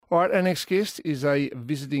All right, our next guest is a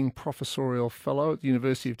visiting professorial fellow at the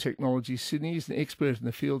University of Technology, Sydney. He's an expert in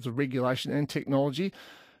the fields of regulation and technology.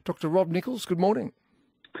 Dr. Rob Nichols, good morning.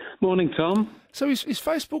 Morning, Tom. So is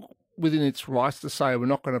Facebook within its rights to say we're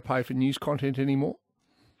not going to pay for news content anymore?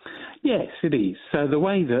 Yes, it is. So the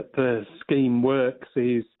way that the scheme works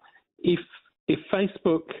is if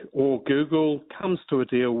Facebook or Google comes to a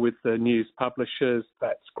deal with the news publishers,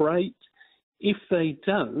 that's great. If they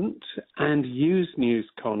don't and use news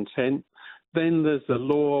content, then there's a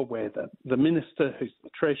law where the minister, who's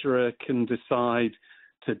the treasurer, can decide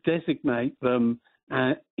to designate them,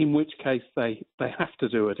 in which case they have to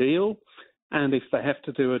do a deal. And if they have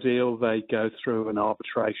to do a deal, they go through an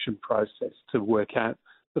arbitration process to work out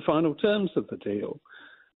the final terms of the deal.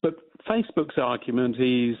 But Facebook's argument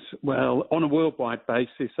is, well, on a worldwide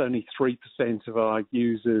basis, only 3% of our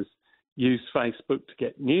users use Facebook to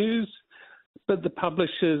get news. But the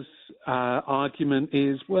publisher's argument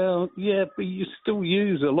is, well, yeah, but you still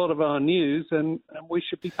use a lot of our news and we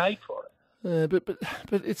should be paid for it.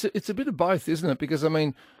 But it's a bit of both, isn't it? Because, I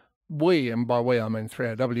mean, we, and by we I mean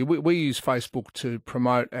 3AW, we use Facebook to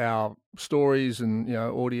promote our stories and,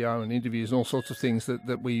 audio and interviews and all sorts of things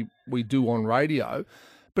that we do on radio.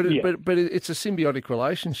 But it's a symbiotic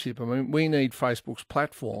relationship. I mean, we need Facebook's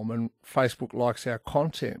platform and Facebook likes our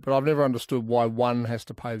content, but I've never understood why one has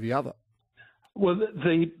to pay the other. Well,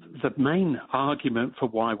 the main argument for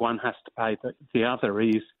why one has to pay the other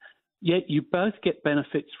is, you both get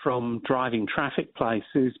benefits from driving traffic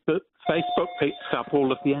places, but Facebook picks up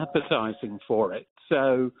all of the advertising for it.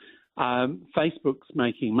 So Facebook's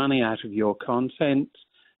making money out of your content,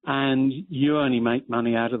 and you only make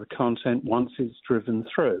money out of the content once it's driven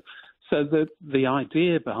through. So the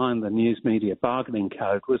idea behind the News Media Bargaining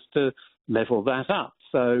Code was to level that up,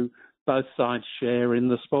 so both sides share in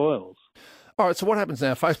the spoils. All right, so what happens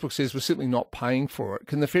now? Facebook says we're simply not paying for it.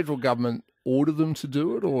 Can the federal government order them to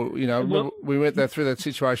do it? Or, we went through that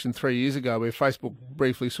situation 3 years ago where Facebook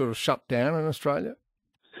briefly sort of shut down in Australia.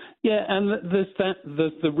 Yeah, and there's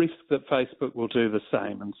the risk that Facebook will do the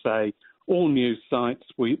same and say, all news sites,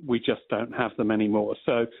 we just don't have them anymore.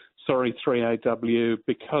 So, sorry, 3AW,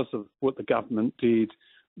 because of what the government did,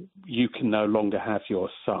 you can no longer have your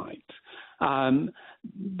site.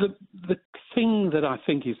 The thing that I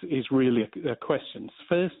think is really a question.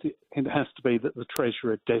 First, it has to be that the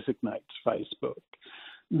Treasurer designates Facebook.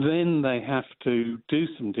 Then they have to do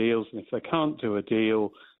some deals, and if they can't do a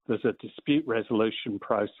deal, there's a dispute resolution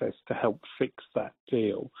process to help fix that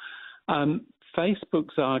deal.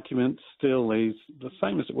 Facebook's argument still is the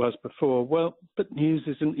same as it was before. Well, but news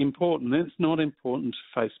isn't important. It's not important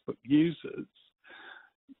to Facebook users.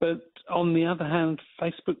 But on the other hand,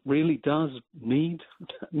 Facebook really does need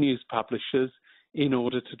news publishers in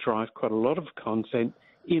order to drive quite a lot of content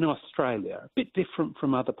in Australia, a bit different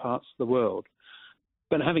from other parts of the world.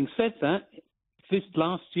 But having said that, this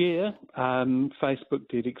last year, Facebook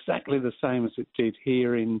did exactly the same as it did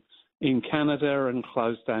here in Canada and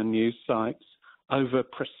closed down news sites over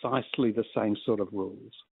precisely the same sort of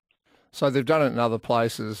rules. So they've done it in other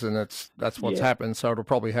places and that's what's happened, so it'll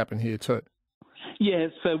probably happen here too. Yeah,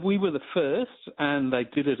 so we were the first and they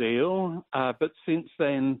did a deal, but since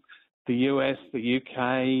then the US, the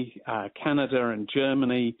UK, Canada and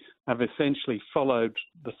Germany have essentially followed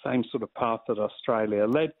the same sort of path that Australia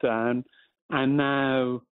led down, and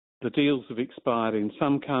now the deals have expired in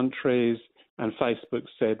some countries and Facebook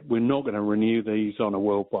said we're not going to renew these on a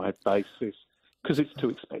worldwide basis because it's too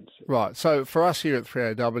expensive. Right, so for us here at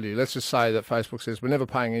 3AW, let's just say that Facebook says we're never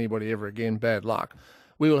paying anybody ever again, bad luck.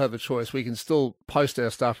 We will have a choice. We can still post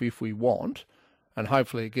our stuff if we want, and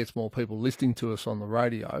hopefully it gets more people listening to us on the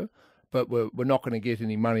radio, but we're not going to get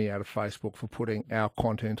any money out of Facebook for putting our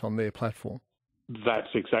content on their platform. That's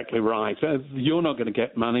exactly right. You're not going to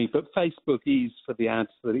get money, but Facebook is for the ads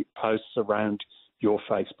that it posts around your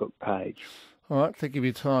Facebook page. All right, thank you for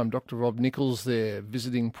your time. Dr. Rob Nichols there,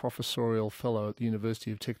 visiting professorial fellow at the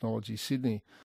University of Technology, Sydney.